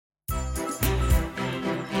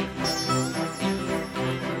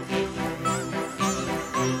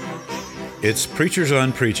It's Preachers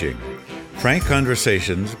on Preaching, frank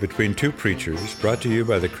conversations between two preachers brought to you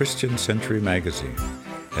by the Christian Century magazine.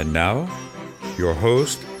 And now, your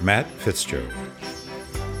host, Matt Fitzgerald.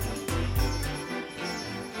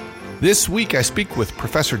 This week I speak with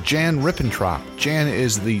Professor Jan Rippentrop. Jan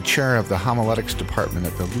is the chair of the homiletics department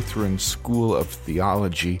at the Lutheran School of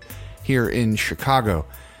Theology here in Chicago.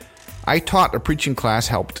 I taught a preaching class,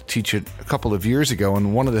 helped teach it a couple of years ago,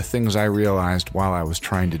 and one of the things I realized while I was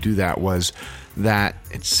trying to do that was that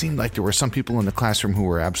it seemed like there were some people in the classroom who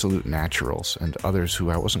were absolute naturals and others who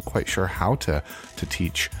I wasn't quite sure how to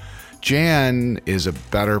teach. Jan is a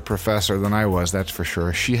better professor than I was, that's for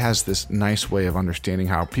sure. She has this nice way of understanding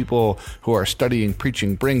how people who are studying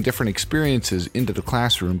preaching bring different experiences into the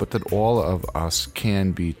classroom, but that all of us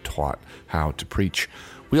can be taught how to preach.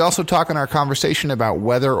 We also talk in our conversation about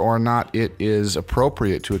whether or not it is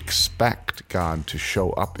appropriate to expect God to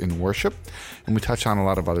show up in worship, and we touch on a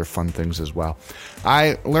lot of other fun things as well.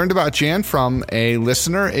 I learned about Jan from a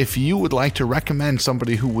listener. If you would like to recommend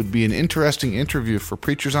somebody who would be an interesting interview for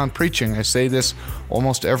Preachers on Preaching, I say this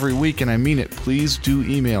almost every week, and I mean it, please do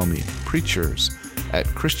email me,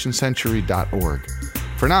 preachers@christiancentury.org.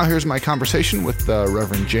 For now, here's my conversation with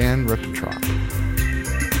Reverend Jan Rippentrop.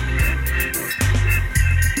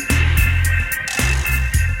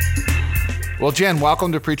 Well, Jan,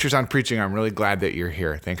 welcome to Preachers on Preaching. I'm really glad that you're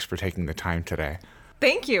here. Thanks for taking the time today.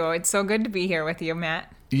 Thank you. It's so good to be here with you,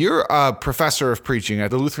 Matt. You're a professor of preaching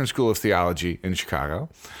at the Lutheran School of Theology in Chicago.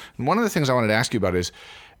 And one of the things I wanted to ask you about is,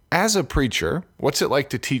 as a preacher, what's it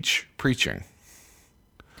like to teach preaching?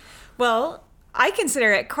 Well, I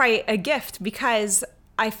consider it quite a gift because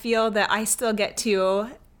I feel that I still get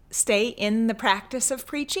to stay in the practice of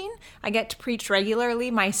preaching. I get to preach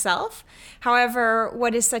regularly myself. However,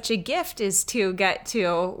 what is such a gift is to get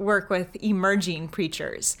to work with emerging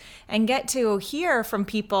preachers and get to hear from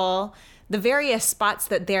people the various spots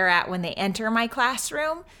that they're at when they enter my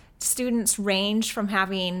classroom. Students range from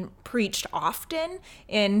having preached often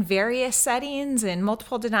in various settings in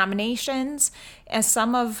multiple denominations, as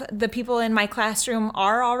some of the people in my classroom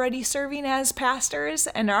are already serving as pastors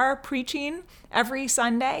and are preaching every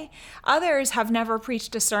Sunday. Others have never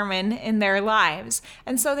preached a sermon in their lives.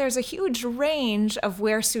 And so there's a huge range of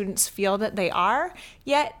where students feel that they are,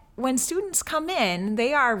 yet when students come in,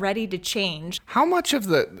 they are ready to change. How much of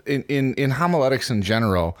in homiletics in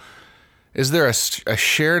general, is there a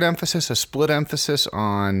shared emphasis, a split emphasis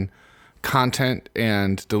on content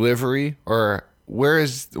and delivery, or where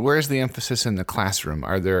is the emphasis in the classroom?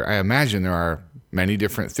 I imagine there are many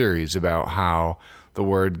different theories about how the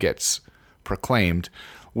word gets proclaimed.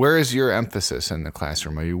 Where is your emphasis in the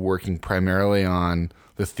classroom? Are you working primarily on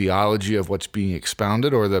the theology of what's being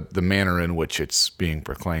expounded or the manner in which it's being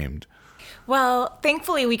proclaimed? Well,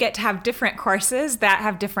 thankfully, we get to have different courses that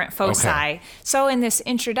have different foci. Okay. So in this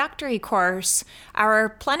introductory course, our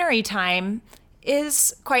plenary time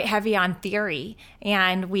is quite heavy on theory,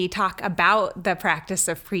 and we talk about the practice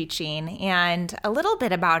of preaching and a little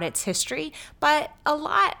bit about its history, but a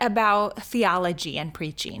lot about theology and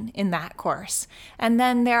preaching in that course. And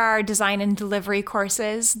then there are design and delivery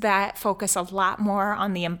courses that focus a lot more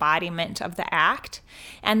on the embodiment of the act.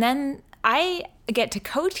 And then I get to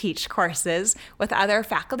co-teach courses with other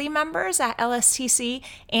faculty members at LSTC,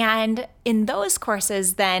 and in those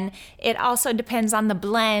courses then it also depends on the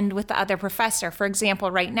blend with the other professor. For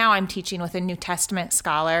example, right now I'm teaching with a New Testament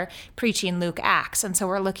scholar preaching Luke Acts, and so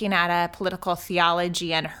we're looking at a political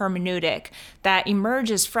theology and hermeneutic that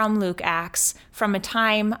emerges from Luke Acts from a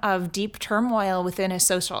time of deep turmoil within a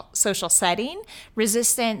social setting,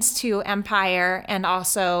 resistance to empire, and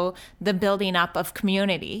also the building up of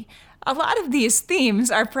community. A lot of these themes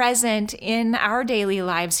are present in our daily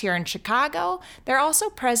lives here in Chicago. They're also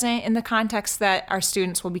present in the context that our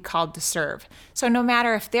students will be called to serve. So no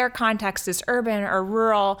matter if their context is urban or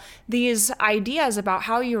rural, these ideas about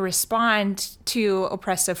how you respond to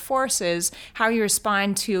oppressive forces, how you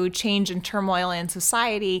respond to change and turmoil in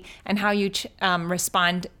society, and how you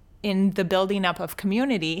respond in the building up of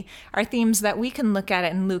community are themes that we can look at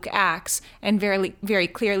in Luke Acts and very, very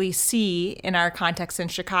clearly see in our context in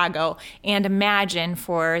Chicago and imagine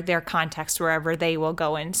for their context wherever they will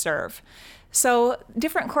go and serve. So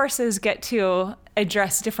different courses get to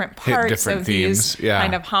address different parts of themes. These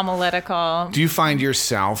kind of homiletical. Do you find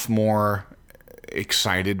yourself more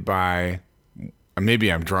excited by,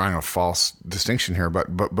 maybe I'm drawing a false distinction here,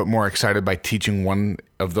 but more excited by teaching one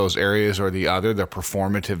of those areas or the other, the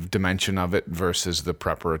performative dimension of it versus the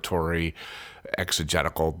preparatory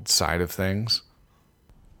exegetical side of things?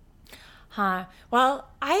 Well,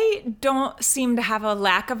 I don't seem to have a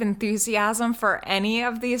lack of enthusiasm for any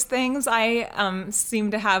of these things. I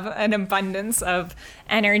seem to have an abundance of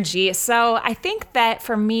energy. So I think that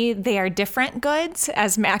for me, they are different goods,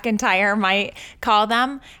 as MacIntyre might call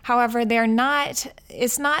them. However,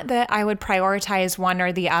 it's not that I would prioritize one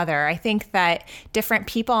or the other. I think that different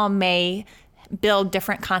people may build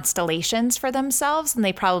different constellations for themselves, and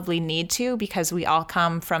they probably need to, because we all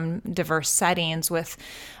come from diverse settings with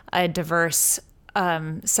a diverse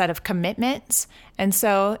set of commitments. And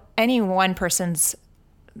so any one person's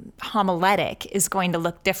homiletic is going to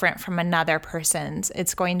look different from another person's.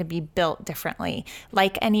 It's going to be built differently.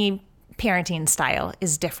 Like any parenting style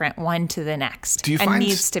is different one to the next,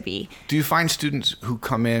 needs to be. Do you find students who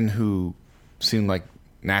come in who seem like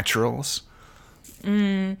naturals?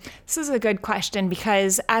 This is a good question,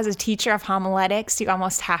 because as a teacher of homiletics, you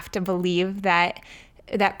almost have to believe that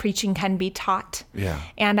preaching can be taught. Yeah.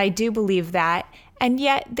 And I do believe that. And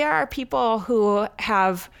yet there are people who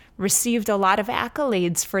have received a lot of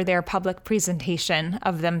accolades for their public presentation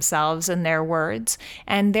of themselves and their words,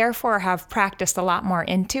 and therefore have practiced a lot more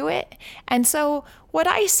into it. And so what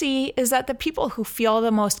I see is that the people who feel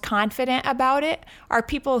the most confident about it are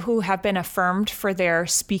people who have been affirmed for their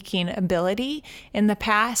speaking ability in the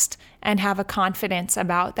past and have a confidence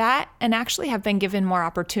about that, and actually have been given more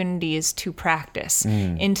opportunities to practice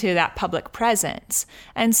into that public presence.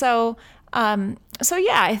 And so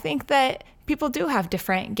yeah, I think that people do have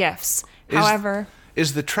different gifts. However,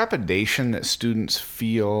 is the trepidation that students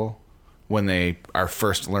feel when they are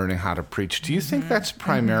first learning how to preach, do you think that's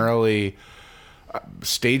primarily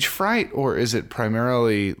stage fright, or is it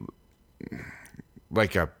primarily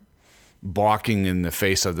like a balking in the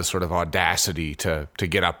face of the sort of audacity to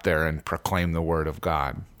get up there and proclaim the word of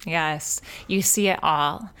God? Yes, you see it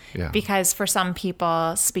all. Yeah. Because for some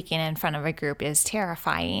people, speaking in front of a group is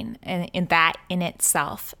terrifying, and in that in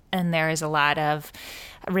itself. And there is a lot of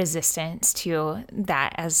resistance to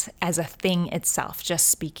that as a thing itself, just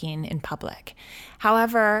speaking in public.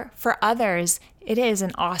 However, for others, it is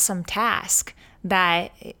an awesome task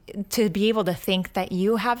that to be able to think that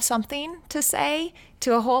you have something to say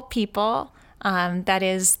to a whole people that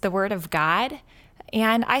is the word of God.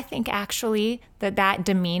 And I think actually that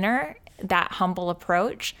demeanor, that humble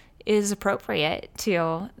approach is appropriate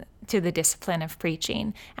to the discipline of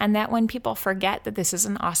preaching. And that when people forget that this is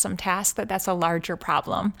an awesome task, that's a larger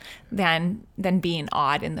problem than being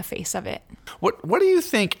awed in the face of it. What do you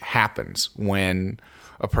think happens when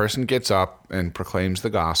a person gets up and proclaims the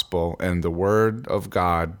gospel and the word of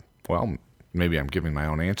God? Well, maybe I'm giving my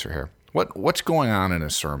own answer here. What's going on in a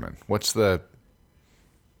sermon? Where's the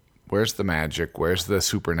magic? Where's the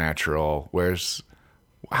supernatural?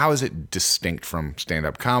 How is it distinct from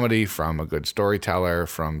stand-up comedy, from a good storyteller,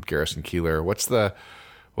 from Garrison Keillor? What's the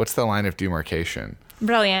line of demarcation?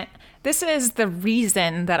 Brilliant. This is the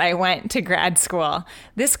reason that I went to grad school.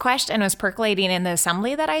 This question was percolating in the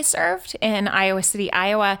assembly that I served in Iowa City,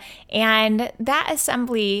 Iowa, and that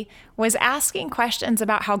assembly was asking questions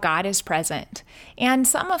about how God is present. And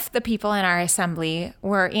some of the people in our assembly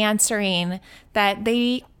were answering that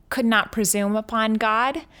they could not presume upon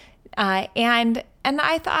God, and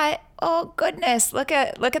I thought, oh goodness, look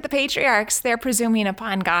at the patriarchs. They're presuming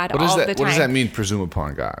upon God all the time. What does that mean, presume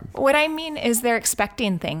upon God? What I mean is they're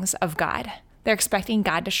expecting things of God. They're expecting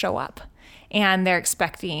God to show up. And they're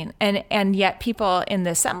expecting, and yet people in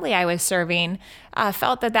the assembly I was serving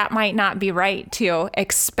felt that might not be right to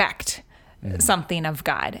expect something of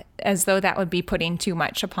God, as though that would be putting too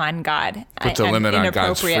much upon God. Puts a limit on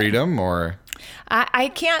God's freedom, or? I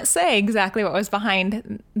can't say exactly what was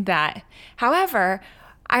behind that. However,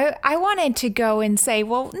 I wanted to go and say,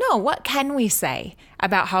 well, no, what can we say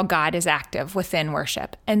about how God is active within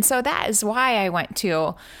worship? And so that is why I went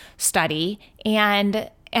to study, and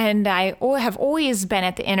I have always been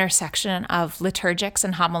at the intersection of liturgics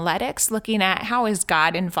and homiletics, looking at how is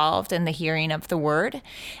God involved in the hearing of the word.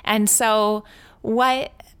 And so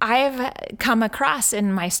what I've come across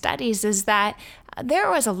in my studies is that there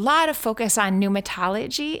was a lot of focus on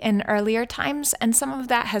pneumatology in earlier times, and some of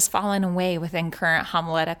that has fallen away within current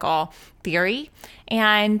homiletical theory.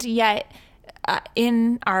 And yet,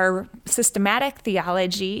 in our systematic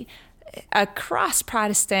theology, across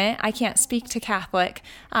Protestant, I can't speak to Catholic,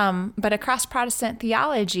 but across Protestant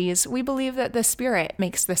theologies, we believe that the Spirit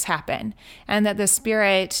makes this happen, and that the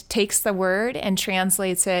Spirit takes the word and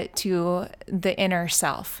translates it to the inner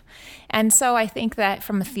self. And so I think that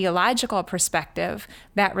from a theological perspective,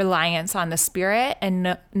 that reliance on the Spirit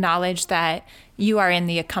and knowledge that you are in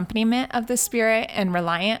the accompaniment of the Spirit and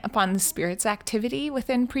reliant upon the Spirit's activity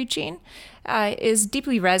within preaching is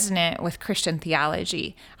deeply resonant with Christian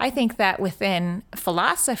theology. I think that within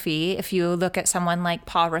philosophy, if you look at someone like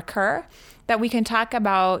Paul Ricoeur, that we can talk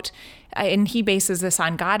about, and he bases this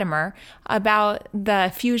on Gadamer, about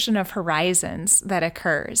the fusion of horizons that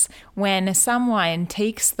occurs when someone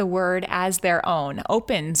takes the word as their own,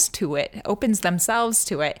 opens themselves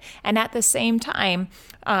to it, and at the same time,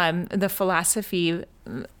 the philosophy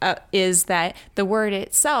is that the word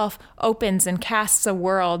itself opens and casts a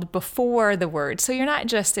world before the word. So you're not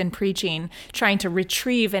just in preaching trying to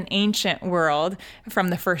retrieve an ancient world from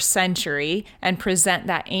the first century and present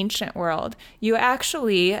that ancient world. You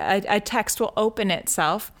actually, a text will open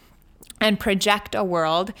itself and project a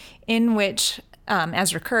world in which,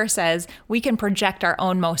 as Ricoeur says, we can project our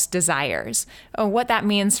own most desires. What that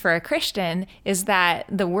means for a Christian is that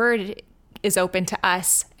the word is open to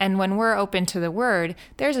us, and when we're open to the word,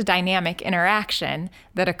 there's a dynamic interaction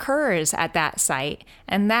that occurs at that site,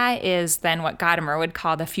 and that is then what Gadamer would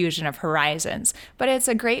call the fusion of horizons. But it's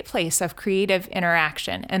a great place of creative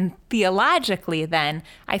interaction, and theologically then,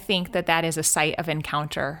 I think that that is a site of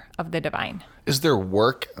encounter of the divine. Is there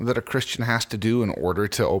work that a Christian has to do in order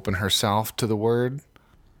to open herself to the word?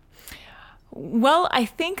 Well, I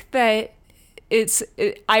think that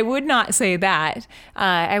I would not say that.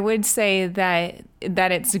 I would say that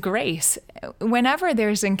it's grace. Whenever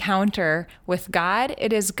there's encounter with God,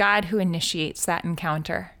 it is God who initiates that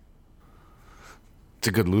encounter. It's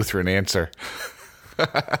a good Lutheran answer.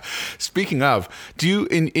 Speaking of, do you,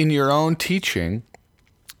 in your own teaching,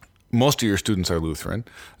 most of your students are Lutheran.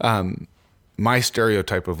 My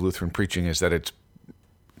stereotype of Lutheran preaching is that it's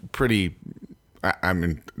pretty, I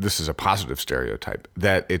mean, this is a positive stereotype,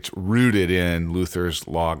 that it's rooted in Luther's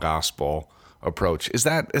law gospel approach. Is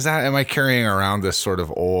that, am I carrying around this sort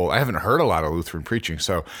of old, I haven't heard a lot of Lutheran preaching,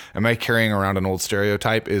 so am I carrying around an old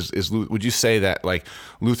stereotype? Would you say that like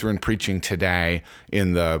Lutheran preaching today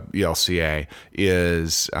in the ELCA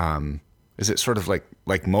is it sort of like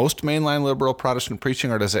most mainline liberal Protestant preaching,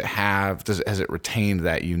 or has it retained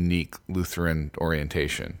that unique Lutheran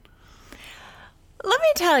orientation? Let me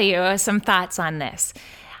tell you some thoughts on this.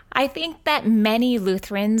 I think that many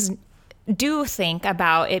Lutherans do think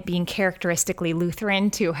about it being characteristically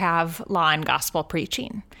Lutheran to have law and gospel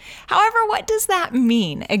preaching. However, what does that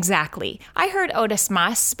mean exactly? I heard Otis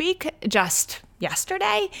Moss speak just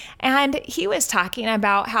yesterday, and he was talking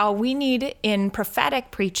about how we need in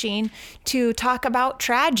prophetic preaching to talk about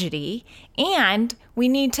tragedy, and we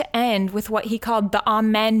need to end with what he called the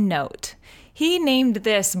Amen note. He named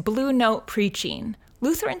this blue note preaching.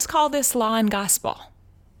 Lutherans call this law and gospel.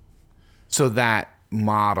 So that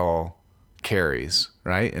model carries,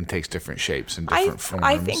 right? And takes different shapes and different forms.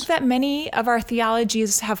 I think that many of our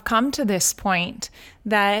theologies have come to this point,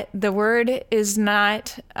 that the word is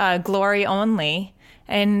not glory only,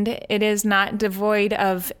 and it is not devoid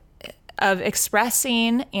of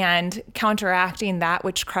expressing and counteracting that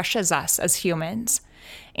which crushes us as humans.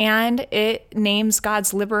 And it names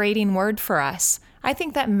God's liberating word for us. I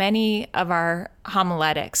think that many of our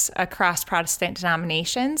homiletics across Protestant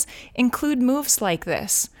denominations include moves like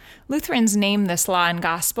this. Lutherans name this law and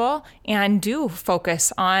gospel and do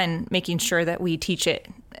focus on making sure that we teach it.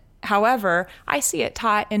 However, I see it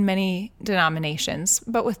taught in many denominations,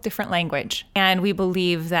 but with different language. And we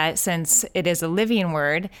believe that since it is a living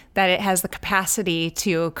word, that it has the capacity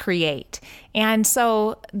to create. And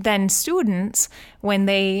so then students, when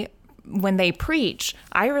they preach,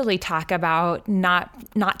 I really talk about not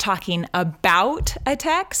talking about a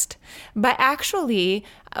text, but actually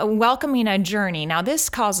welcoming a journey. Now, this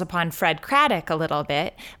calls upon Fred Craddock a little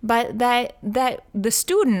bit, but that the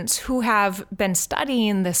students who have been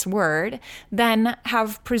studying this word then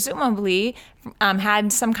have presumably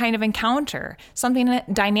had some kind of encounter. Something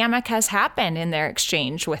dynamic has happened in their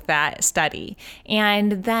exchange with that study.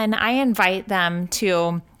 And then I invite them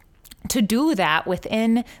to do that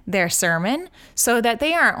within their sermon so that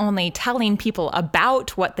they aren't only telling people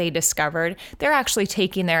about what they discovered, they're actually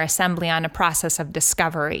taking their assembly on a process of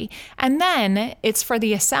discovery. And then it's for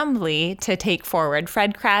the assembly to take forward.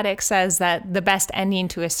 Fred Craddock says that the best ending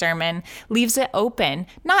to a sermon leaves it open,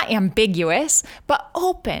 not ambiguous, but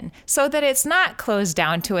open, so that it's not closed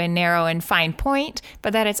down to a narrow and fine point,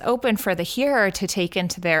 but that it's open for the hearer to take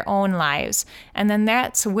into their own lives. And then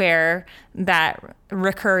that's where that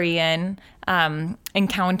Ricoeurian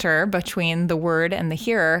encounter between the word and the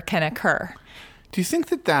hearer can occur. Do you think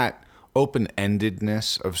that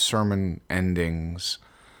open-endedness of sermon endings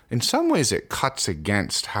in some ways it cuts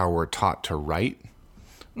against how we're taught to write.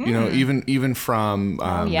 You know, even from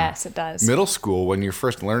yes, it does. middle school, when you're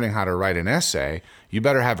first learning how to write an essay, you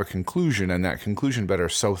better have a conclusion, and that conclusion better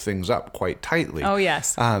sew things up quite tightly. Oh,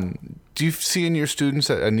 yes. Do you see in your students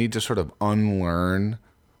a need to sort of unlearn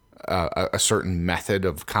a certain method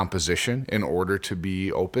of composition in order to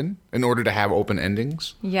be open, in order to have open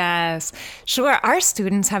endings? Yes, sure. Our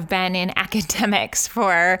students have been in academics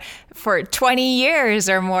for 20 years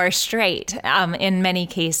or more straight in many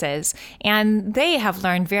cases. And they have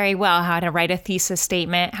learned very well how to write a thesis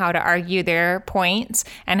statement, how to argue their points,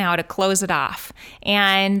 and how to close it off.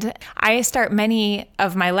 And I start many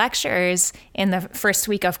of my lectures in the first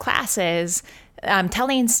week of classes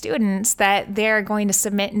telling students that they're going to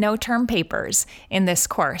submit no term papers in this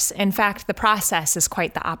course. In fact, the process is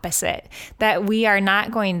quite the opposite, that we are not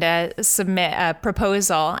going to submit a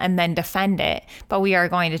proposal and then defend it, but we are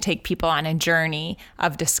going to take people on a journey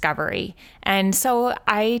of discovery. And so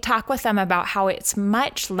I talk with them about how it's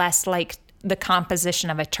much less like the composition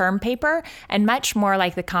of a term paper and much more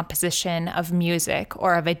like the composition of music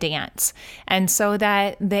or of a dance. And so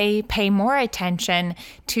that they pay more attention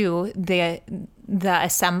to the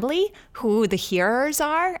assembly, who the hearers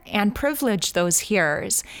are, and privilege those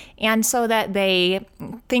hearers. And so that they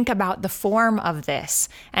think about the form of this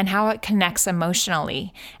and how it connects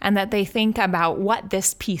emotionally, and that they think about what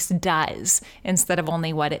this piece does instead of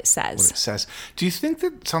only what it says. What it says. Do you think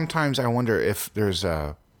that sometimes, I wonder if there's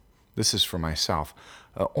this is for myself,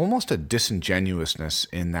 almost a disingenuousness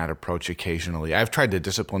in that approach occasionally. I've tried to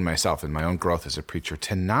discipline myself in my own growth as a preacher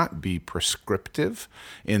to not be prescriptive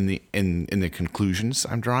in the conclusions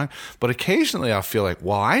I'm drawing, but occasionally I'll feel like,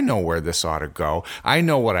 well, I know where this ought to go. I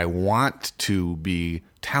know what I want to be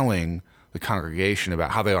telling the congregation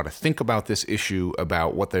about how they ought to think about this issue,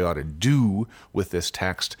 about what they ought to do with this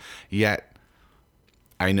text, yet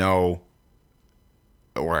I know,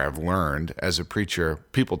 or I've learned as a preacher,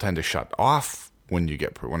 people tend to shut off when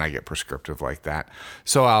I get prescriptive like that.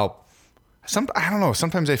 So I don't know,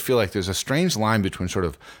 sometimes I feel like there's a strange line between sort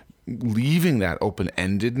of leaving that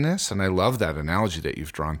open-endedness, and I love that analogy that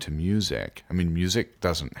you've drawn to music. I mean, music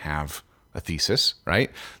doesn't have a thesis,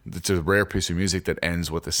 right? It's a rare piece of music that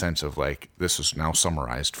ends with a sense of like, this is now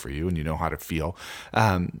summarized for you and you know how to feel.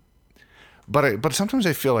 But sometimes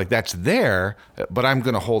I feel like that's there, but I'm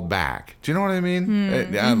going to hold back. Do you know what I mean?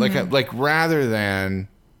 Mm-hmm. Like rather than,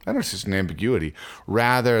 I don't know if it's just an ambiguity,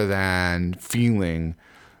 rather than feeling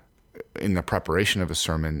in the preparation of a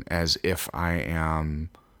sermon as if I am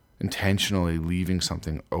intentionally leaving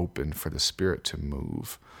something open for the Spirit to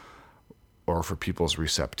move or for people's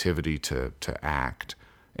receptivity to act.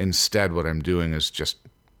 Instead, what I'm doing is just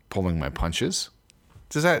pulling my punches.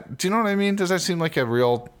 Do you know what I mean? Does that seem like a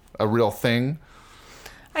real thing?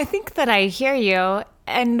 I think that I hear you.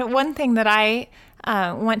 And one thing that I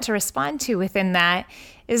want to respond to within that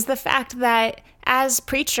is the fact that as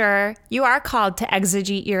preacher, you are called to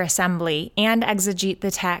exegete your assembly and exegete the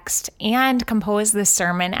text and compose the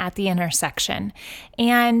sermon at the intersection.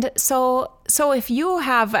 And so if you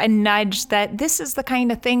have a nudge that this is the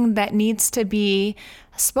kind of thing that needs to be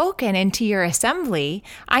spoken into your assembly,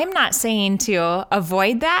 I'm not saying to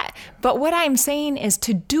avoid that, but what I'm saying is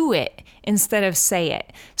to do it instead of say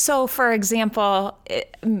it. So, for example,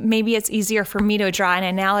 maybe it's easier for me to draw an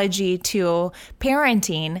analogy to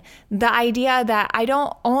parenting. The idea that I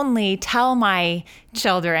don't only tell my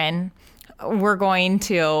children we're going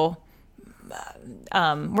to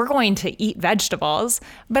eat vegetables,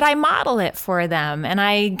 but I model it for them and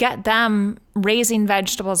I get them raising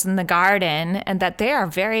vegetables in the garden and that they are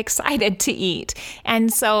very excited to eat.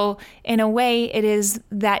 And so in a way, it is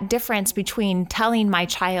that difference between telling my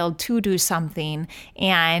child to do something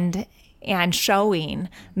and showing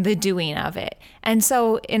the doing of it. And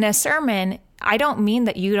so in a sermon, I don't mean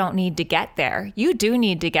that you don't need to get there. You do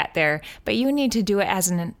need to get there, but you need to do it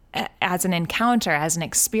as an encounter, as an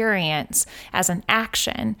experience, as an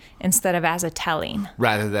action, instead of as a telling.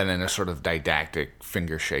 Rather than in a sort of didactic,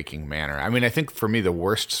 finger-shaking manner. I mean, I think for me, the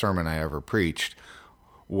worst sermon I ever preached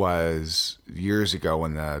was years ago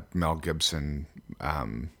when the Mel Gibson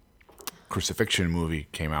crucifixion movie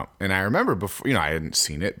came out. And I remember before, I hadn't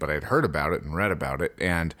seen it, but I'd heard about it and read about it.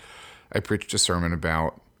 And I preached a sermon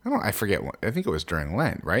about, I forget what, I think it was during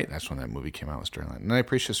Lent, right? That's when that movie came out, was during Lent. And I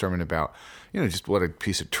preached a sermon about, just what a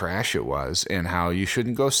piece of trash it was and how you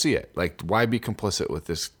shouldn't go see it. Like, why be complicit with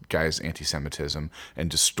this guy's anti-Semitism and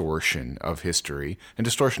distortion of history and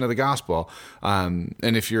distortion of the gospel? And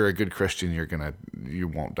if you're a good Christian, you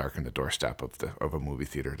won't darken the doorstep of a movie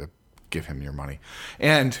theater to give him your money.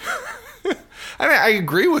 And I mean, I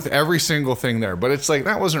agree with every single thing there, but it's like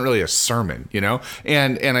that wasn't really a sermon, you know?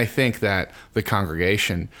 And I think that the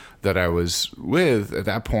congregation that I was with at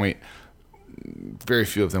that point, very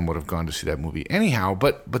few of them would have gone to see that movie anyhow,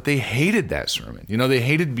 but they hated that sermon. You know, they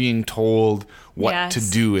hated being told what to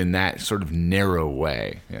do in that sort of narrow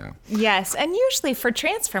way. Yeah. Yes, and usually for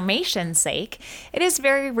transformation's sake, it is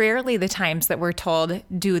very rarely the times that we're told,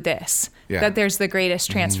 do this, that there's the greatest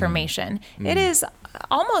transformation. It is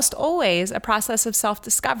almost always a process of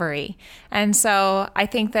self-discovery. And so I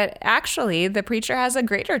think that actually the preacher has a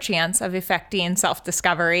greater chance of effecting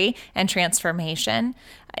self-discovery and transformation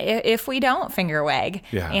if we don't finger wag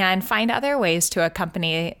and find other ways to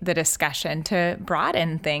accompany the discussion to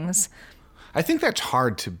broaden things. I think that's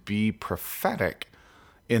hard to be prophetic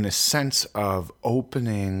in a sense of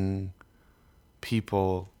opening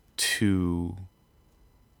people to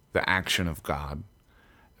the action of God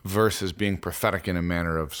versus being prophetic in a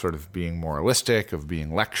manner of sort of being moralistic, of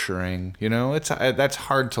being lecturing. You know, that's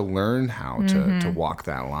hard to learn how to walk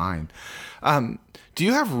that line. Do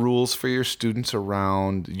you have rules for your students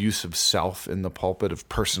around use of self in the pulpit, of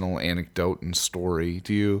personal anecdote and story?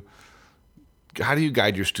 How do you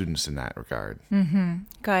guide your students in that regard?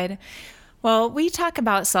 Good. Well, we talk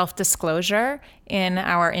about self-disclosure in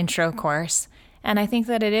our intro course, and I think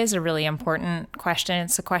that it is a really important question.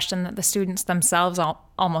 It's a question that the students themselves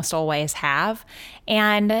almost always have.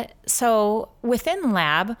 And so within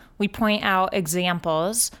lab, we point out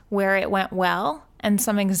examples where it went well and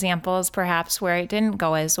some examples perhaps where it didn't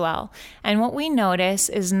go as well. And what we notice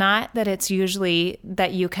is not that it's usually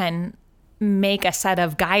that you can make a set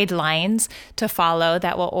of guidelines to follow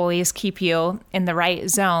that will always keep you in the right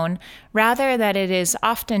zone, rather that it is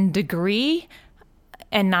often degree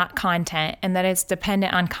and not content, and that it's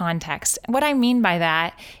dependent on context. What I mean by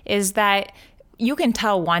that is that you can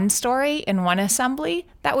tell one story in one assembly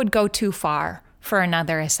that would go too far for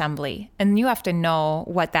another assembly, and you have to know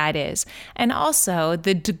what that is. And also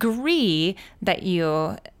the degree that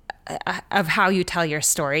of how you tell your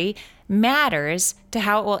story matters to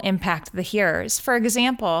how it will impact the hearers. For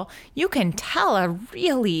example, you can tell a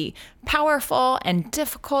really powerful and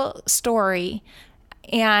difficult story,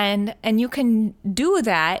 and you can do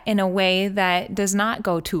that in a way that does not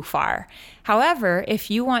go too far. However, if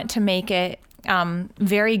you want to make it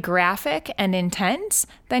very graphic and intense,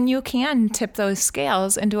 then you can tip those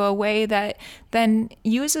scales into a way that then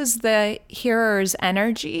uses the hearer's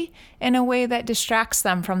energy in a way that distracts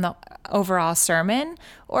them from the overall sermon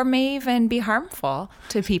or may even be harmful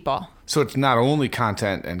to people. So it's not only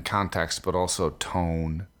content and context, but also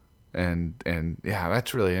tone. And yeah,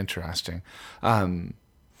 that's really interesting.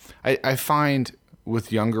 I find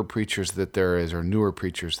with younger preachers or newer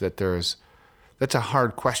preachers that's a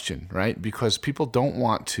hard question, right? Because people don't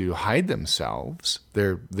want to hide themselves.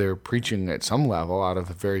 They're preaching at some level out of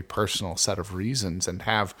a very personal set of reasons and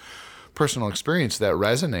have personal experience that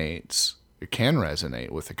can resonate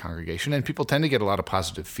with the congregation. And people tend to get a lot of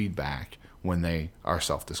positive feedback when they are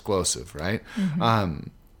self-disclosive, right? Mm-hmm.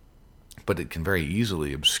 But it can very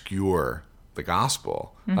easily obscure the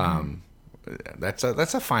gospel. Mm-hmm. That's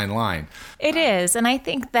a fine line. It is, and I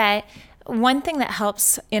think that one thing that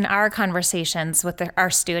helps in our conversations with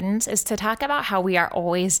our students is to talk about how we are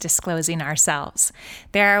always disclosing ourselves.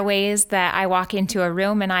 There are ways that I walk into a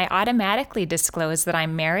room and I automatically disclose that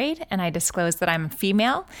I'm married and I disclose that I'm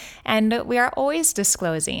female, and we are always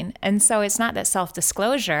disclosing. And so it's not that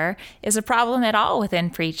self-disclosure is a problem at all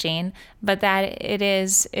within preaching, but that it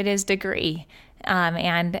is degree.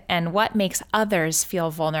 And what makes others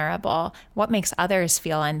feel vulnerable, what makes others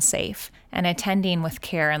feel unsafe, and attending with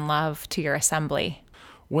care and love to your assembly.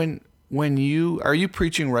 Are you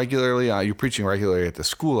preaching regularly? You're preaching regularly at the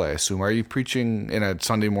school, I assume. Are you preaching in a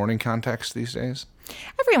Sunday morning context these days?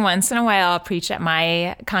 Every once in a while, I'll preach at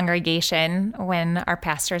my congregation when our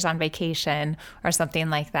pastor's on vacation or something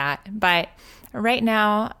like that. But right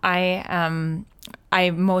now, I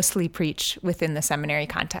mostly preach within the seminary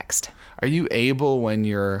context. Are you able, when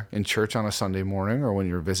you're in church on a Sunday morning or when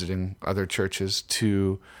you're visiting other churches,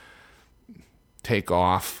 to take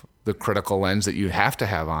off the critical lens that you have to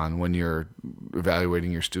have on when you're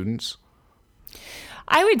evaluating your students?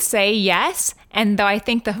 I would say yes. And though I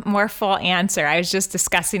think the more full answer, I was just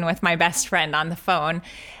discussing with my best friend on the phone.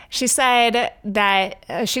 She said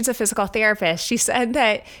that she's a physical therapist. She said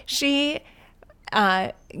that she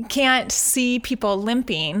can't see people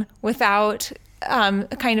limping without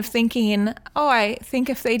kind of thinking, oh, I think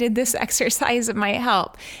if they did this exercise, it might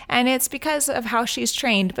help. And it's because of how she's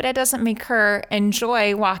trained, but it doesn't make her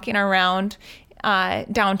enjoy walking around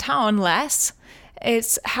downtown less.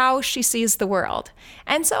 It's how she sees the world.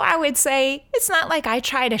 And so I would say it's not like I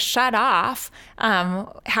try to shut off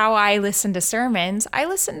how I listen to sermons. I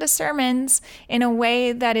listen to sermons in a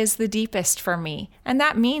way that is the deepest for me. And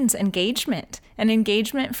that means engagement. And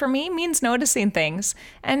engagement for me means noticing things.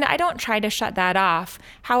 And I don't try to shut that off.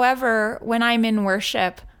 However, when I'm in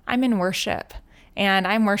worship, I'm in worship. And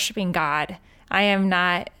I'm worshiping God. I am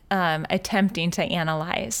not attempting to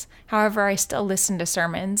analyze. However, I still listen to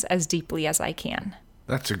sermons as deeply as I can.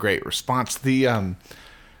 That's a great response. The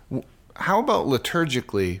how about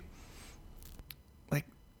liturgically? Like,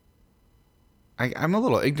 I'm a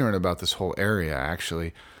little ignorant about this whole area,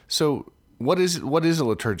 actually. So, what is a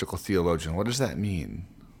liturgical theologian? What does that mean?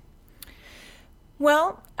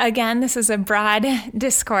 Well, again, this is a broad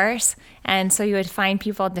discourse, and so you would find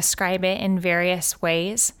people describe it in various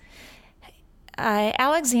ways.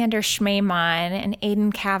 Alexander Schmemann and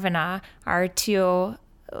Aidan Kavanagh are two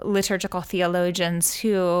liturgical theologians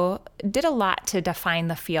who did a lot to define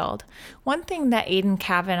the field. One thing that Aidan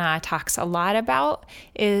Kavanagh talks a lot about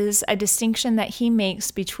is a distinction that he makes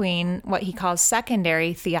between what he calls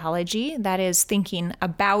secondary theology, that is thinking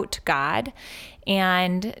about God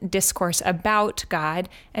and discourse about God,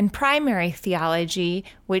 and primary theology,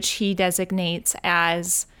 which he designates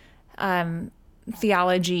as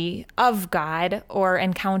theology of God or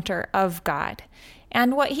encounter of God.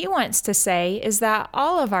 And what he wants to say is that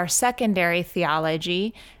all of our secondary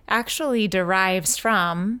theology actually derives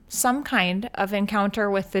from some kind of encounter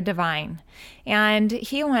with the divine. And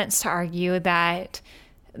he wants to argue that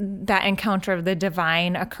that encounter of the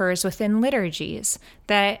divine occurs within liturgies,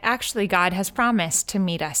 that actually God has promised to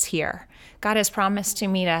meet us here. God has promised to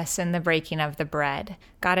meet us in the breaking of the bread.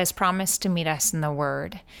 God has promised to meet us in the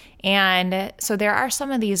word. And so there are some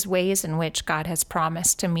of these ways in which God has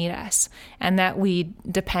promised to meet us and that we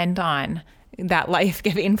depend on that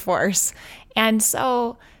life-giving force. And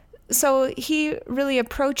so he really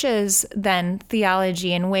approaches then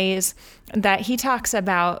theology in ways that he talks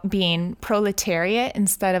about being proletariat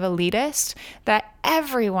instead of elitist, that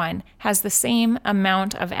everyone has the same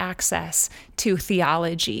amount of access to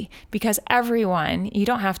theology because everyone, you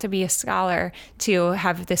don't have to be a scholar to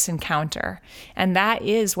have this encounter. And that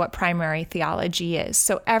is what primary theology is.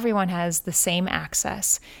 So everyone has the same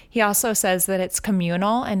access. He also says that it's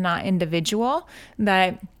communal and not individual,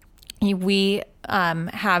 that we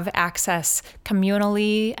have access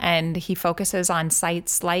communally, and he focuses on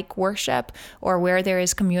sites like worship or where there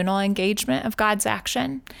is communal engagement of God's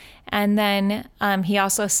action. And then he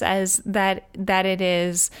also says that it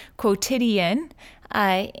is quotidian,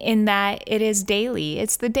 in that it is daily.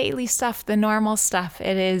 It's the daily stuff, the normal stuff.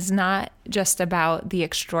 It is not just about the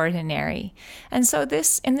extraordinary. And so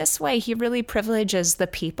in this way, he really privileges the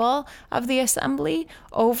people of the assembly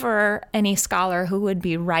over any scholar who would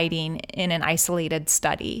be writing in an isolated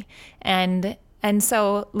study. And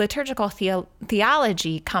so liturgical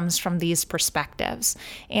theology comes from these perspectives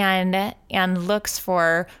and looks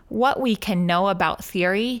for what we can know about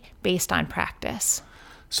theory based on practice.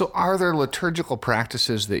 So are there liturgical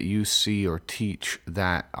practices that you see or teach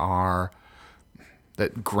that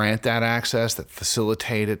grant that access, that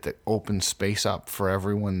facilitate it, that open space up for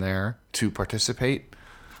everyone there to participate?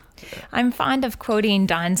 I'm fond of quoting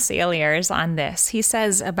Don Saliers on this. He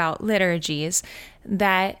says about liturgies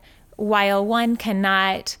that while one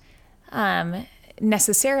cannot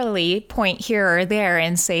necessarily point here or there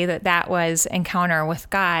and say that was encounter with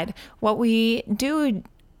God, what we do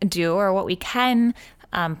or what we can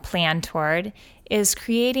plan toward is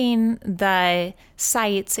creating the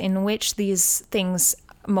sites in which these things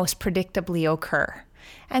most predictably occur.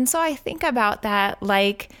 And so I think about that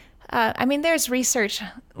like, there's research.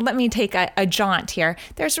 Let me take a jaunt here.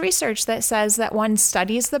 There's research that says that one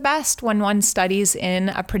studies the best when one studies in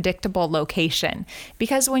a predictable location.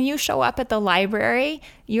 Because when you show up at the library,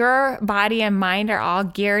 your body and mind are all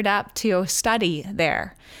geared up to study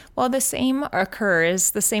there. Well, the same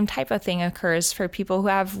type of thing occurs for people who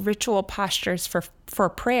have ritual postures for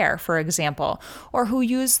prayer, for example, or who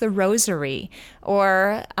use the rosary,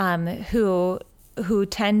 or who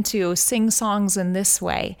tend to sing songs in this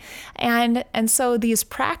way. And so these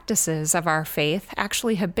practices of our faith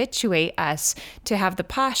actually habituate us to have the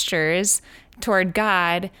postures toward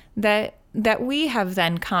God that we have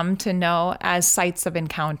then come to know as sites of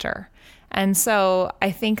encounter. And so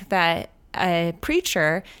I think that a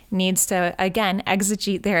preacher needs to, again,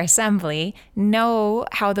 exegete their assembly, know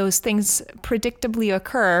how those things predictably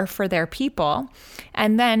occur for their people,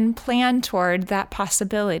 and then plan toward that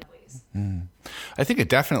possibility. I think it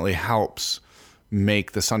definitely helps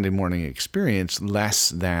make the Sunday morning experience less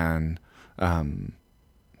than, it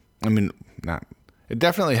It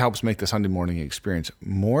definitely helps make the Sunday morning experience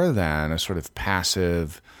more than a sort of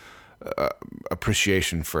passive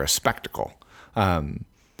appreciation for a spectacle.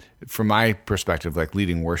 From my perspective, like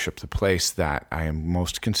leading worship, the place that I am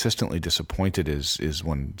most consistently disappointed is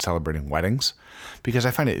when celebrating weddings, because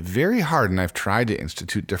I find it very hard, and I've tried to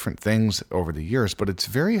institute different things over the years, but it's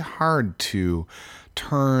very hard to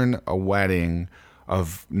turn a wedding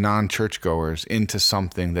of non-churchgoers into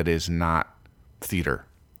something that is not theater.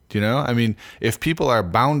 Do you know? I mean, if people are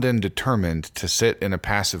bound and determined to sit in a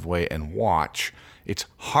passive way and watch, it's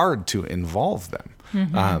hard to involve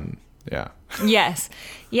them. Yeah. Yes.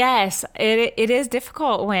 It is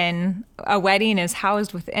difficult when a wedding is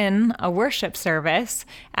housed within a worship service,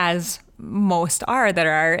 as most are that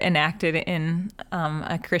are enacted in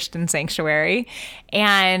a Christian sanctuary,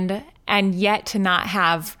 and yet to not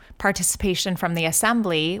have participation from the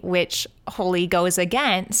assembly, which wholly goes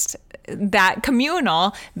against that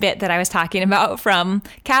communal bit that I was talking about from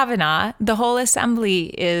Kavanaugh. The whole assembly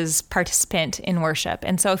is participant in worship.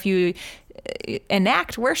 And so if you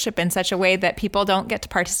enact worship in such a way that people don't get to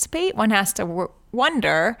participate, one has to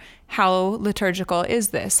wonder, how liturgical is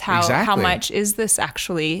this? How much is this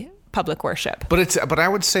actually public worship? But I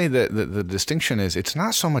would say that the distinction is, it's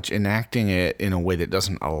not so much enacting it in a way that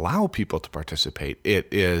doesn't allow people to participate. It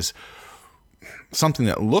is something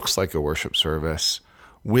that looks like a worship service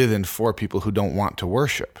with and for people who don't want to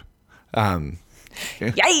worship.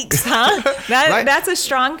 Yikes, huh? Right. That's a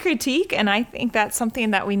strong critique, and I think that's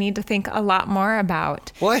something that we need to think a lot more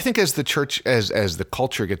about. Well, I think as the church, as the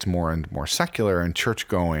culture gets more and more secular and church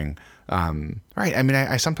going, right? I mean,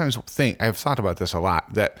 I sometimes think, I've thought about this a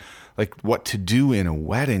lot, that like what to do in a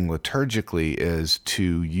wedding liturgically is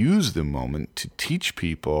to use the moment to teach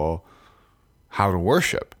people how to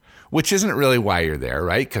worship, which isn't really why you're there,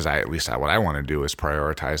 right? Because at least what I want to do is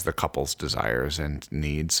prioritize the couple's desires and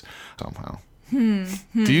needs somehow. Do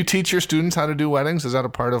you teach your students how to do weddings? Is that a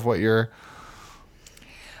part of what you're...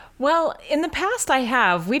 Well, in the past I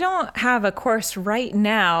have. We don't have a course right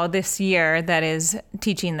now this year that is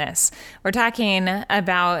teaching this. We're talking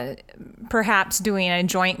about perhaps doing a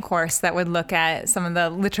joint course that would look at some of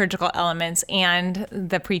the liturgical elements and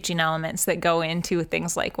the preaching elements that go into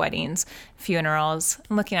things like weddings, funerals,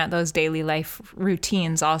 looking at those daily life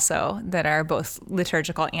routines also that are both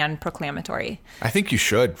liturgical and proclamatory. I think you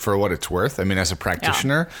should, for what it's worth. I mean, as a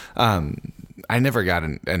practitioner, I never got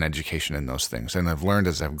an education in those things, and I've learned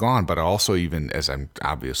as I've gone, but also even as I'm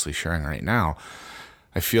obviously sharing right now,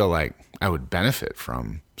 I feel like I would benefit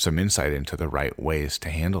from some insight into the right ways to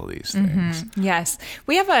handle these things. Yes.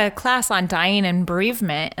 We have a class on dying and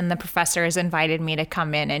bereavement, and the professor has invited me to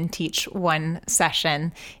come in and teach one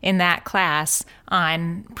session in that class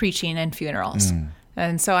on preaching and funerals.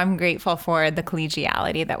 And so I'm grateful for the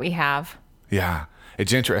collegiality that we have. Yeah.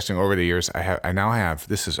 It's interesting. Over the years, I now have,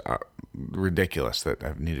 this is ridiculous that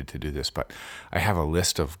I've needed to do this, but I have a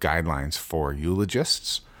list of guidelines for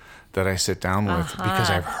eulogists that I sit down with because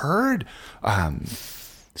I've heard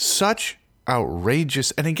such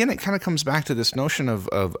outrageous, and again, it kind of comes back to this notion of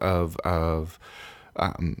and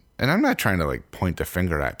I'm not trying to like point the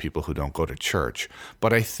finger at people who don't go to church,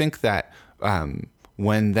 but I think that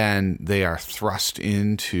when then they are thrust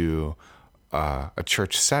into a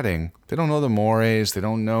church setting, they don't know the mores, they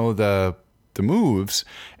don't know the moves,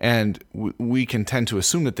 and we can tend to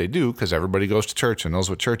assume that they do because everybody goes to church and knows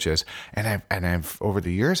what church is. And I've over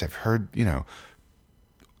the years I've heard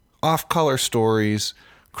off-color stories,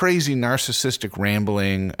 crazy narcissistic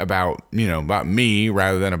rambling about me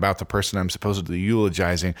rather than about the person I'm supposedly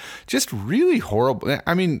eulogizing. Just really horrible.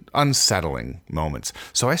 I mean, unsettling moments.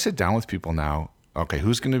 So I sit down with people now. Okay,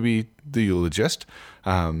 who's going to be the eulogist?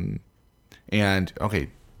 And okay,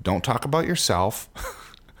 don't talk about yourself.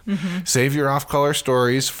 Save your off-color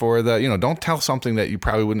stories for the, don't tell something that you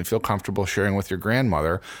probably wouldn't feel comfortable sharing with your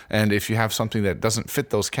grandmother. And if you have something that doesn't fit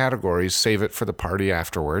those categories, save it for the party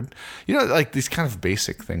afterward. Like these kind of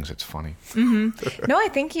basic things. It's funny. No, I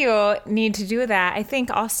think you need to do that. I think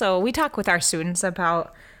also we talk with our students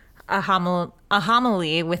about a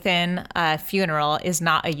homily within a funeral is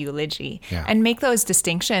not a eulogy, and make those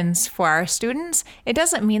distinctions for our students. It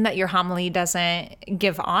doesn't mean that your homily doesn't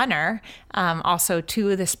give honor also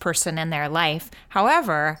to this person in their life.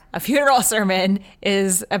 However, a funeral sermon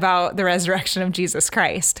is about the resurrection of Jesus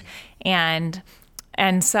Christ. And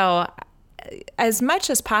so as much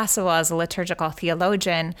as possible, as a liturgical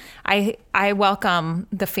theologian, I welcome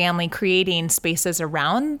the family creating spaces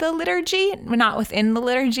around the liturgy, not within the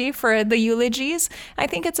liturgy, for the eulogies. I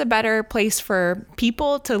think it's a better place for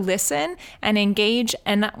people to listen and engage.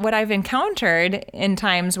 And what I've encountered in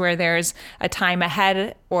times where there's a time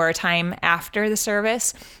ahead or a time after the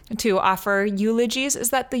service to offer eulogies is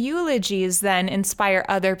that the eulogies then inspire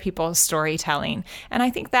other people's storytelling. And I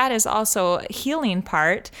think that is also a healing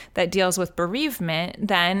part that deals with bereavement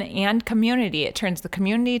then and community. It turns the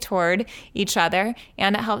community toward each other,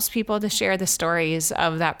 and it helps people to share the stories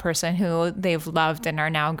of that person who they've loved and are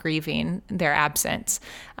now grieving their absence.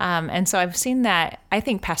 And so I've seen that. I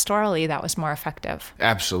think pastorally that was more effective.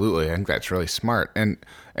 Absolutely. I think that's really smart. And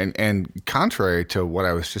contrary to what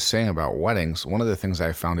I was just saying about weddings, one of the things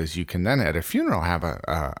I found is you can then at a funeral have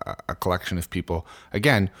a collection of people,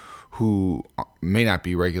 again, who may not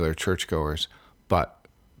be regular churchgoers, but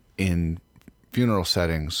in funeral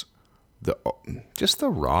settings, just the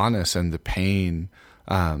rawness and the pain,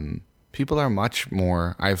 people are much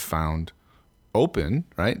more, I've found, open,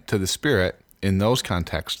 right, to the Spirit in those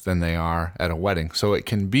contexts than they are at a wedding. So it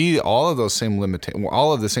can be all of those same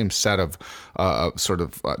all of the same set of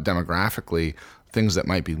demographically things that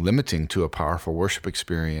might be limiting to a powerful worship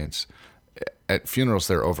experience. At funerals,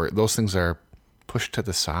 those things are pushed to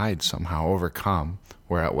the side somehow, overcome.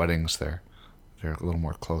 Where at weddings, they're a little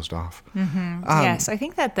more closed off. Mm-hmm. Yes, I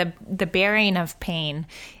think that the bearing of pain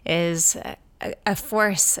is a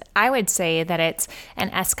force. I would say that it's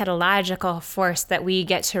an eschatological force that we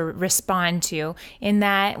get to respond to. In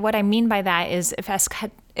that, what I mean by that is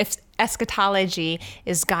if eschatology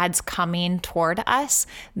is God's coming toward us,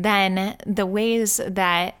 then the ways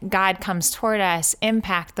that God comes toward us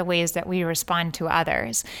impact the ways that we respond to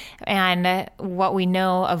others. And what we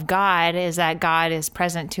know of God is that God is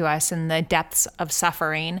present to us in the depths of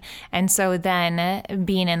suffering. And so then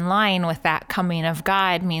being in line with that coming of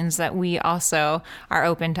God means that we also are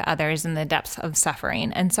open to others in the depths of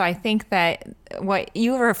suffering. And so I think that what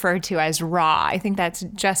you referred to as raw, I think that's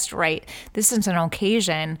just right. This is an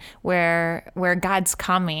occasion where God's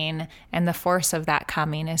coming and the force of that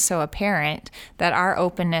coming is so apparent that our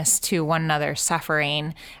openness to one another's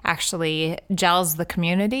suffering actually gels the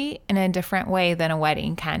community in a different way than a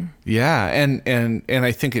wedding can. Yeah, and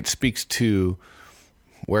I think it speaks to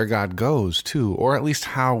where God goes too, or at least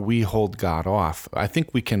how we hold God off. I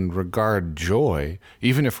think we can regard joy,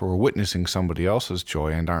 even if we're witnessing somebody else's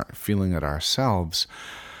joy and aren't feeling it ourselves,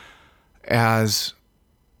 as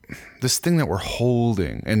this thing that we're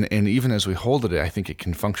holding. And even as we hold it, I think it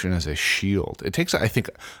can function as a shield. It takes, I think,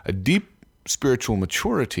 a deep spiritual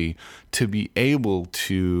maturity to be able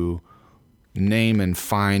to name and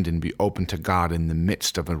find and be open to God in the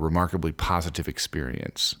midst of a remarkably positive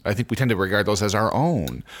experience. I think we tend to regard those as our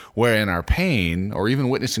own, where in our pain, or even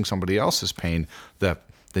witnessing somebody else's pain,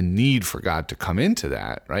 the need for God to come into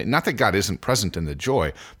that, right? Not that God isn't present in the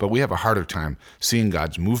joy, but we have a harder time seeing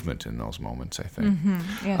God's movement in those moments, I think.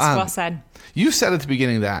 Mm-hmm. Yes, well said. You said at the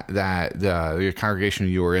beginning that your congregation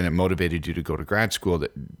you were in, it motivated you to go to grad school,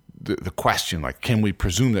 that the question, like, can we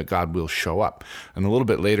presume that God will show up? And a little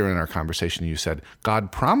bit later in our conversation, you said,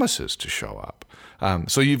 God promises to show up.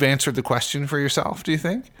 So you've answered the question for yourself, do you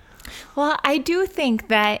think? Well, I do think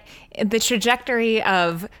that the trajectory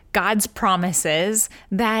of God's promises,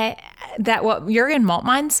 that what Jürgen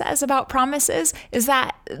Moltmann says about promises is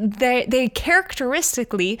that they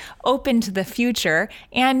characteristically open to the future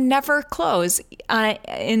and never close.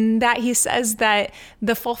 In that he says that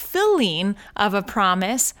the fulfilling of a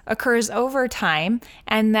promise occurs over time,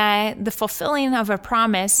 and that the fulfilling of a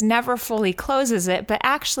promise never fully closes it, but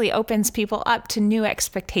actually opens people up to new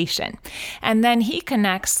expectation. And then he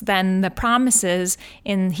connects then the promises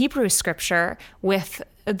in Hebrew scripture with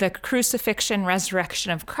the crucifixion,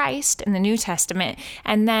 resurrection of Christ in the New Testament,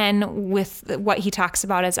 and then with what he talks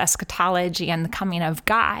about as eschatology and the coming of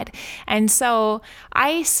God. And so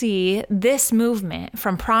I see this movement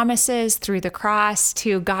from promises through the cross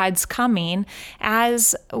to God's coming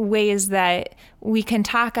as ways that we can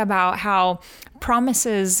talk about how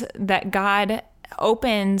promises that God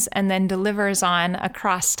opens and then delivers on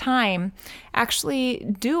across time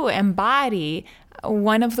actually do embody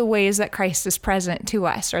one of the ways that Christ is present to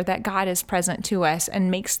us, or that God is present to us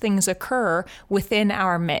and makes things occur within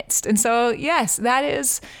our midst. And so, yes, that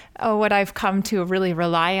is what I've come to really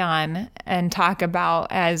rely on and talk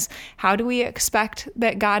about as how do we expect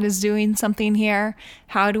that God is doing something here?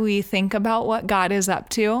 How do we think about what God is up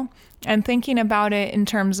to? And thinking about it in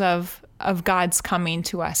terms of God's coming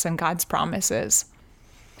to us and God's promises.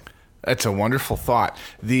 That's a wonderful thought.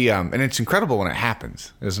 And it's incredible when it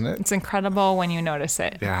happens, isn't it? It's incredible when you notice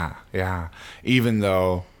it. Yeah. Even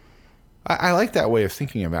though I like that way of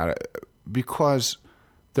thinking about it, because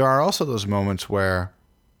there are also those moments where,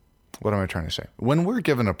 what am I trying to say? When we're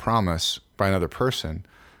given a promise by another person,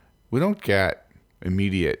 we don't get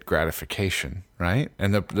immediate gratification, right?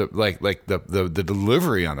 And the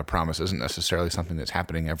delivery on the promise isn't necessarily something that's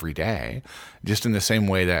happening every day. Just in the same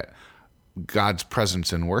way that God's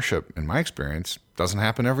presence in worship, in my experience, doesn't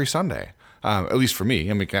happen every Sunday. At least for me.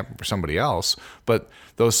 I mean, it can happen for somebody else. But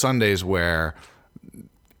those Sundays where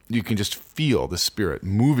you can just feel the Spirit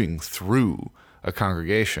moving through a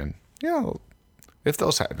congregation, if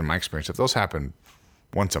those happen, in my experience, if those happen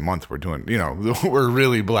once a month, we're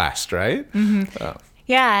really blessed, right? Mm-hmm.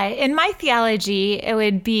 Yeah. In my theology, it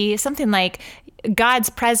would be something like God's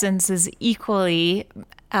presence is equally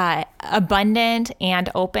abundant and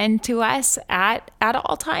open to us at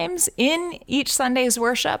all times in each Sunday's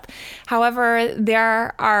worship. However,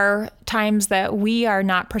 there are times that we are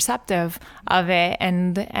not perceptive of it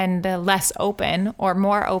and less open or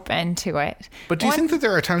more open to it. But do you think that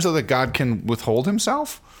there are times though that God can withhold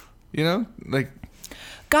himself?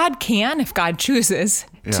 God can if God chooses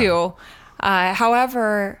to.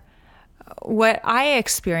 However, what I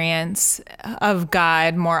experience of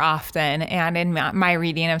God more often and in my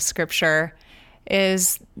reading of Scripture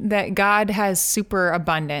is that God has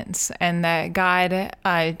superabundance and that God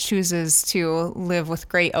chooses to live with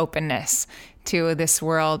great openness to this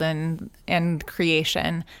world and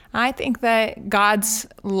creation. I think that God's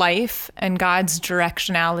life and God's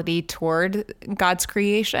directionality toward God's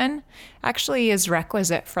creation actually is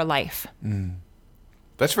requisite for life.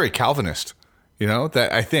 That's very Calvinist. That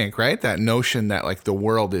I think, right? That notion that like the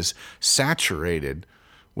world is saturated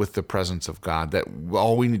with the presence of God, that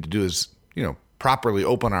all we need to do is, properly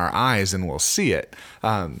open our eyes and we'll see it.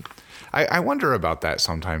 I wonder about that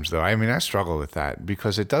sometimes, though. I mean, I struggle with that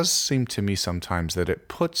because it does seem to me sometimes that it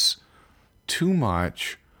puts too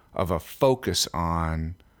much of a focus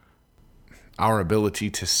on our ability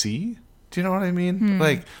to see. Do you know what I mean?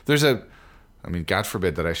 Like God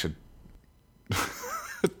forbid that I should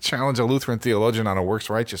challenge a Lutheran theologian on a works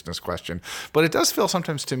righteousness question, but it does feel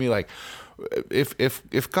sometimes to me like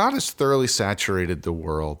if God has thoroughly saturated the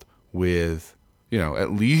world with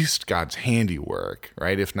at least God's handiwork,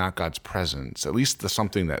 right? If not God's presence, at least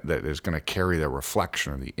something that is going to carry the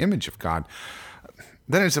reflection or the image of God,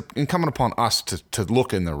 then it's incumbent upon us to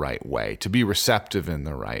look in the right way, to be receptive in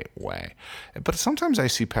the right way. But sometimes I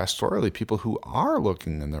see pastorally people who are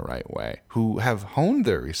looking in the right way, who have honed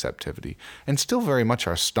their receptivity, and still very much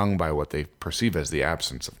are stung by what they perceive as the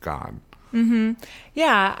absence of God. Mm-hmm.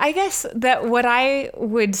 Yeah, I guess that what I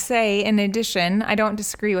would say in addition, I don't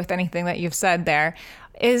disagree with anything that you've said there,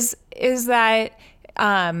 is that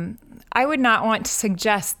I would not want to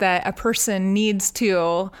suggest that a person needs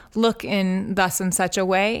to look in thus and such a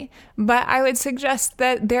way, but I would suggest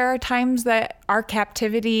that there are times that our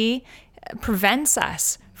captivity prevents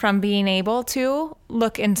us from being able to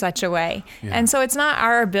look in such a way. Yeah. And so it's not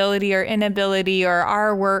our ability or inability or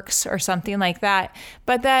our works or something like that,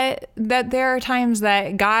 but that there are times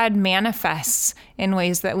that God manifests in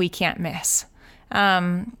ways that we can't miss.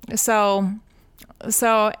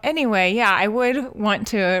 So anyway, yeah, I would want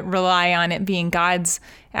to rely on it being God's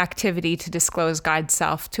activity to disclose God's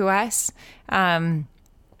self to us.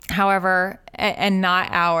 However, and not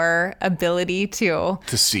our ability to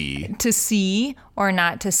see or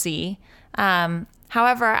not to see.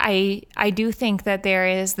 However, I do think that there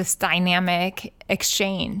is this dynamic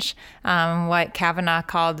exchange, what Kavanaugh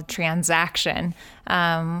called transaction,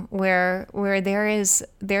 where there is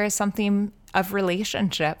something of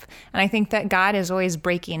relationship. And I think that God is always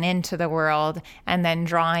breaking into the world and then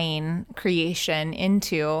drawing creation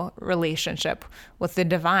into relationship with the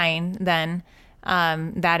divine. Then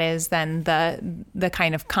that is then the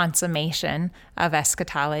kind of consummation of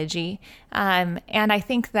eschatology. And I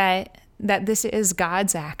think that this is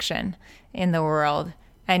God's action in the world,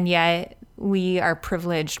 and yet we are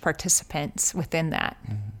privileged participants within that.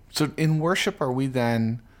 So in worship, are we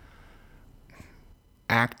then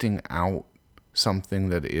acting out something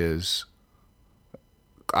that is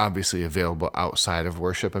obviously available outside of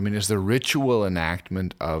worship? I mean, is the ritual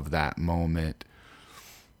enactment of that moment,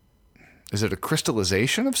 is it a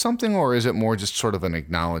crystallization of something, or is it more just sort of an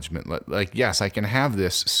acknowledgement? Like, yes, I can have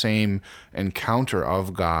this same encounter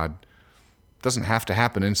of God. It doesn't have to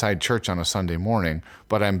happen inside church on a Sunday morning,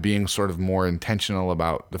 but I'm being sort of more intentional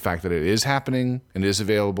about the fact that it is happening and is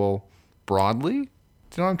available broadly?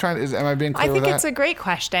 Do you know what I'm trying to... Am I being clear I with think that? it's a great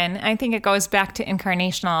question. I think it goes back to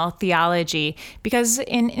incarnational theology, because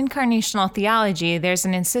in incarnational theology, there's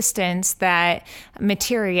an insistence that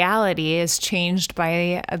materiality is changed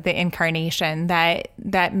by the incarnation, that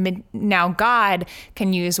now God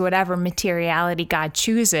can use whatever materiality God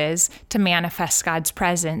chooses to manifest God's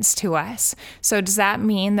presence to us. So does that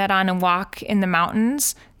mean that on a walk in the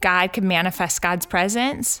mountains, God can manifest God's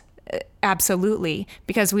presence? Absolutely,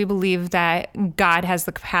 because we believe that God has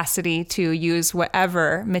the capacity to use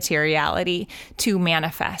whatever materiality to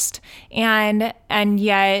manifest. And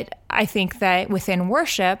yet I think that within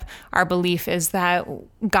worship, our belief is that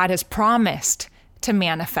God has promised to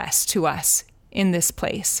manifest to us in this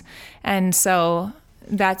place. And so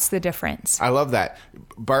that's the difference. I love that.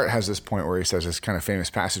 Bart has this point where he says this kind of famous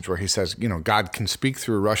passage where he says, God can speak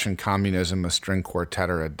through Russian communism, a string quartet,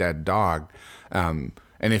 or a dead dog.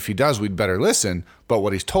 And if he does, we'd better listen. But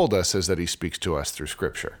what he's told us is that he speaks to us through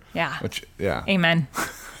Scripture. Yeah. Yeah. Amen.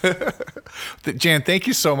 Jan, thank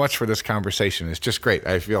you so much for this conversation. It's just great.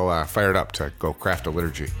 I feel fired up to go craft a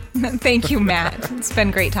liturgy. Thank you, Matt. It's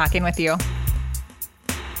been great talking with you.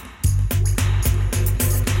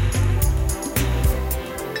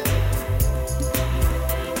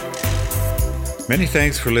 Many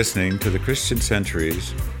thanks for listening to the Christian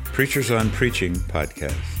Century's Preachers on Preaching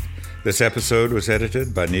podcast. This episode was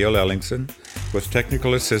edited by Neil Ellingson with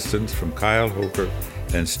technical assistance from Kyle Hoker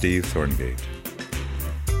and Steve Thorngate.